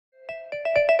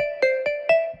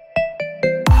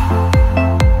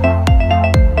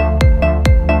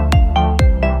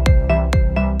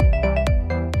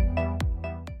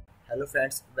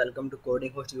friends, welcome to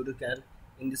Coding Host YouTube channel.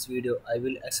 In this video, I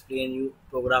will explain you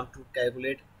program to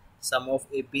calculate sum of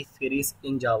AP series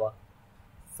in Java.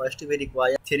 First, we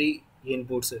require three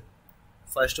inputs.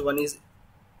 First one is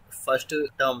first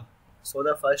term. So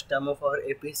the first term of our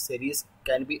AP series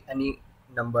can be any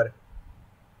number,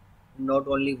 not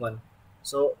only one.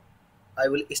 So I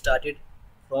will start it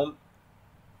from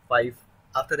 5.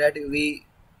 After that, we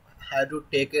have to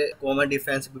take a common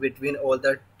difference between all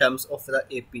the terms of the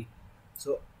AP.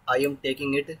 So I am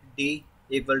taking it D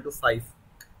equal to 5.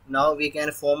 Now we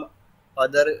can form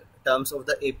other terms of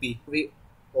the AP. We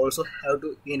also have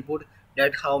to input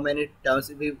that how many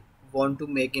terms we want to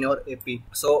make in our AP.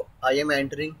 So I am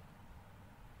entering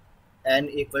n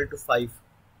equal to 5.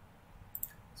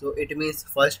 So it means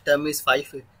first term is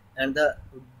 5 and the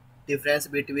difference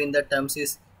between the terms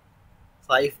is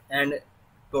 5 and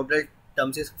total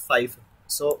terms is 5.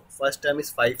 So first term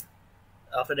is 5.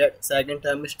 After that second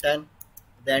term is 10.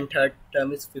 Then third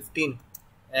term is 15.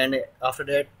 And after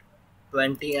that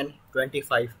 20 and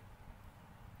 25.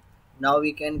 Now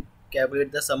we can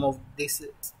calculate the sum of these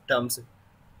terms.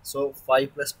 So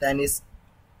 5 plus 10 is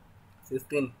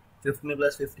 15. 15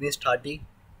 plus 15 is 30.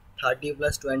 30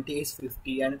 plus 20 is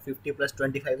 50. And 50 plus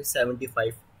 25 is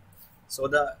 75. So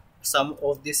the sum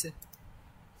of this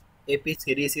AP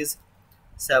series is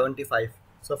 75.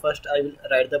 So first I will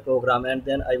write the program and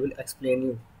then I will explain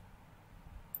you.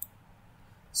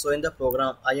 So in the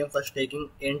program I am first taking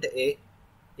int a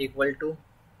equal to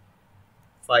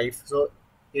 5. So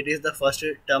it is the first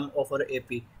term of our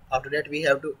AP. After that we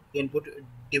have to input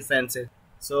differences.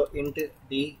 So int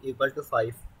d equal to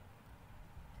 5.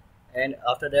 And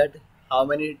after that how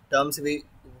many terms we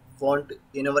want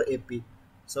in our AP.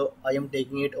 So I am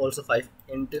taking it also 5.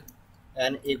 Int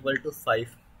n equal to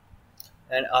 5.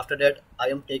 And after that I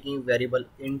am taking variable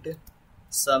int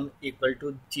sum equal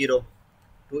to 0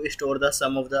 to store the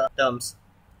sum of the terms.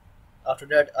 After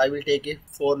that I will take a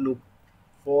for loop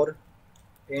for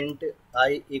int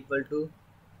I equal to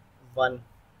 1,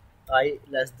 I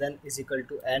less than is equal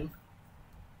to n,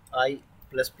 I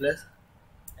plus plus,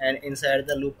 and inside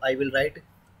the loop I will write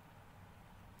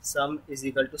sum is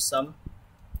equal to sum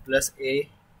plus a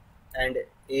and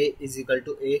a is equal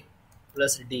to a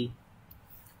plus d,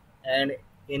 and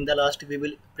in the last we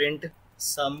will print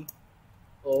sum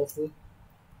of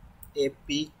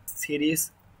AP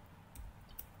series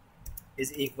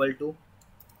is equal to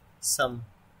sum.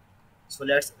 So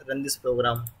let's run this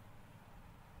program.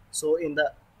 So in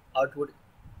the output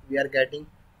we are getting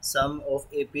sum of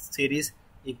AP series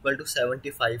equal to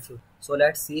 75. So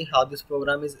let's see how this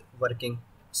program is working.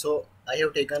 So I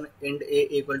have taken int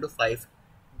a equal to 5.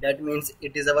 That means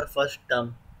it is our first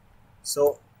term.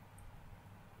 So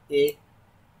a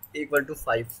equal to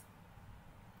 5.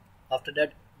 After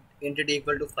that int d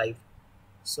equal to 5.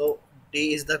 So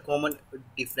d is the common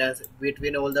difference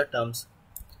between all the terms.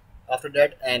 After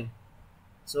that n.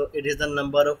 So it is the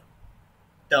number of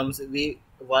terms we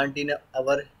want in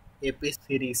our AP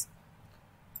series.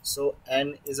 So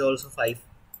n is also 5.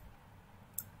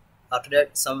 After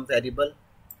that some variable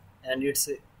and its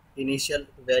initial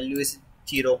value is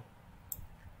 0.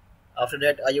 After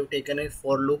that I have taken a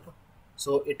for loop.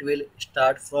 So it will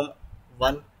start from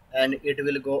 1 and it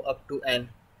will go up to n.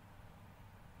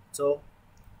 So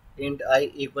int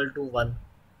I equal to 1.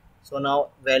 So now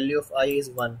value of I is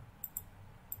 1.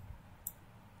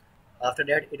 After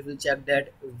that it will check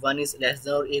that 1 is less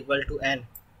than or equal to n.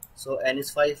 So n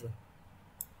is 5.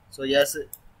 So yes,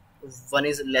 1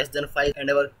 is less than 5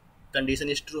 and our condition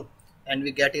is true and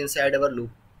we get inside our loop.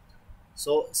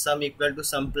 So sum equal to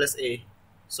sum plus a.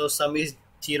 So sum is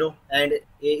 0 and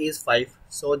a is 5.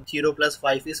 So 0 plus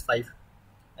 5 is 5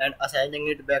 and assigning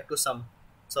it back to sum.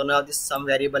 So now this sum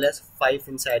variable has 5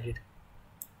 inside it.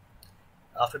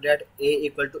 After that a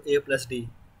equal to a plus d.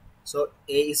 So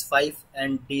a is 5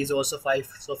 and d is also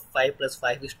 5. So 5 plus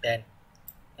 5 is 10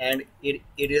 and it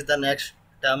is the next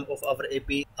term of our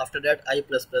AP. After that I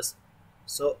plus plus.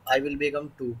 So I will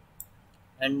become 2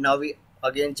 and now we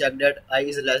again check that I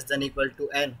is less than equal to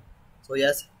n. So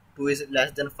yes, 2 is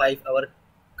less than 5, our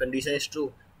condition is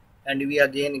true and we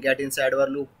again get inside our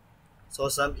loop. So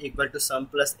sum equal to sum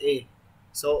plus a.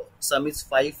 So sum is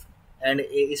 5 and a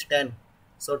is 10.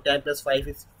 So 10 plus 5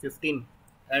 is 15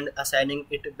 and assigning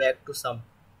it back to sum.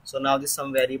 So now this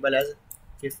sum variable has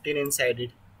 15 inside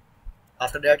it.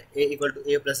 After that a equal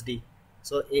to a plus d.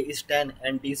 So a is 10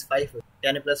 and d is 5.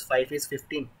 10 plus 5 is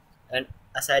 15 and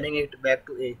assigning it back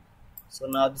to a. So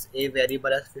now this a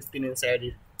variable has 15 inside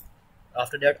it.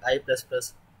 After that I plus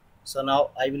plus. So now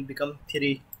I will become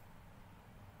 3.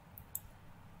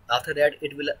 After that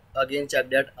it will again check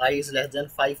that I is less than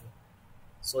 5.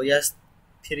 So yes,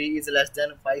 3 is less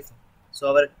than 5.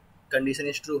 So our condition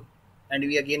is true, and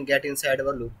we again get inside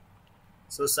our loop.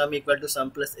 So sum equal to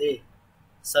sum plus a.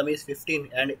 Sum is 15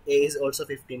 and a is also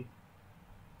 15.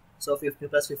 So 15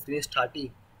 plus 15 is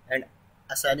 30, and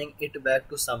assigning it back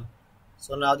to sum.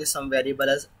 So now the sum variable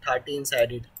has 30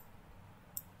 inside it.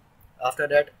 After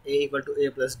that, a equal to a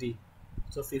plus d.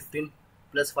 So 15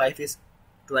 plus 5 is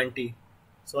 20.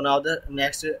 So now the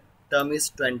next term is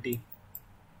 20.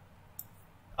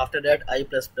 After that, I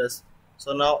plus plus.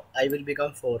 So now I will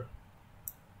become 4.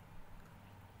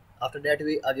 After that,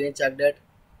 we again check that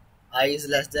I is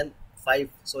less than 5.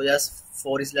 So yes,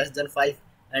 4 is less than 5,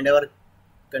 and our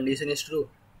condition is true,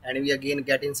 and we again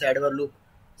get inside our loop.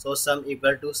 So sum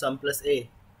equal to sum plus a.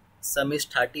 Sum is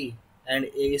 30 and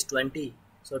a is 20.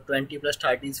 So 20 plus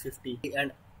 30 is 50,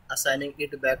 and assigning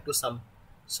it back to sum.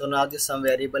 So now the sum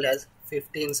variable has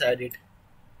 50 inside it.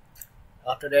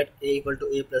 After that, a equal to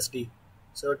a plus d.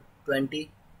 So 20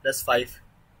 plus 5.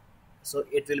 So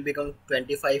it will become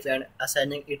 25, and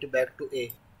assigning it back to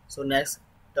a. So next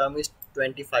term is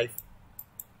 25.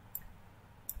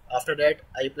 After that,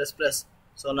 I plus plus.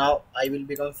 So now I will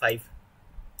become 5,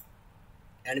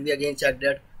 and we again check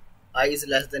that I is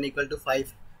less than equal to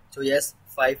 5. So yes,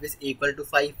 5 is equal to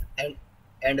 5,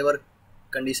 and our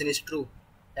condition is true,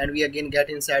 and we again get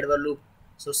inside our loop.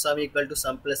 So sum equal to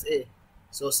sum plus a.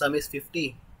 So sum is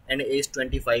 50 and a is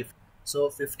 25. So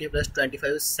 50 plus 25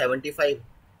 is 75,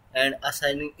 and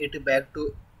assigning it back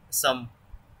to sum.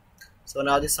 So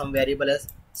now the sum variable has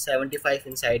 75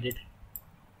 inside it.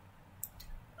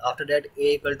 After that,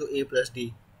 a equal to a plus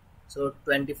d. So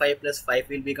 25 plus 5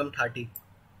 will become 30.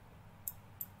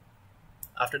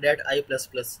 After that, I plus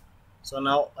plus. So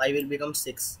now I will become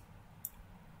 6.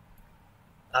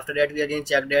 After that, we again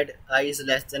check that I is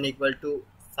less than equal to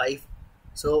 5.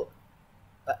 So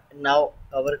now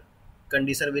our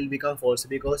condition will become false,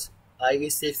 because I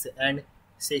is 6 and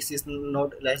 6 is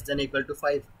not less than equal to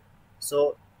 5.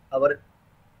 So our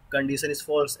condition is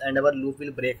false, and our loop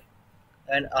will break.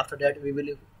 And after that, we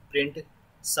will print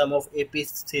sum of AP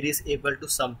series equal to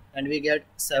sum, and we get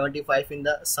 75 in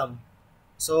the sum.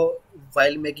 So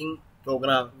while making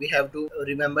program, we have to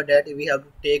remember that we have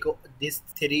to take these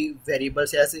three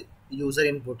variables as user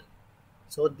input.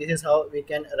 So this is how we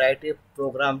can write a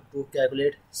program to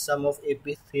calculate sum of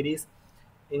AP series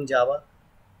in Java.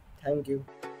 Thank you.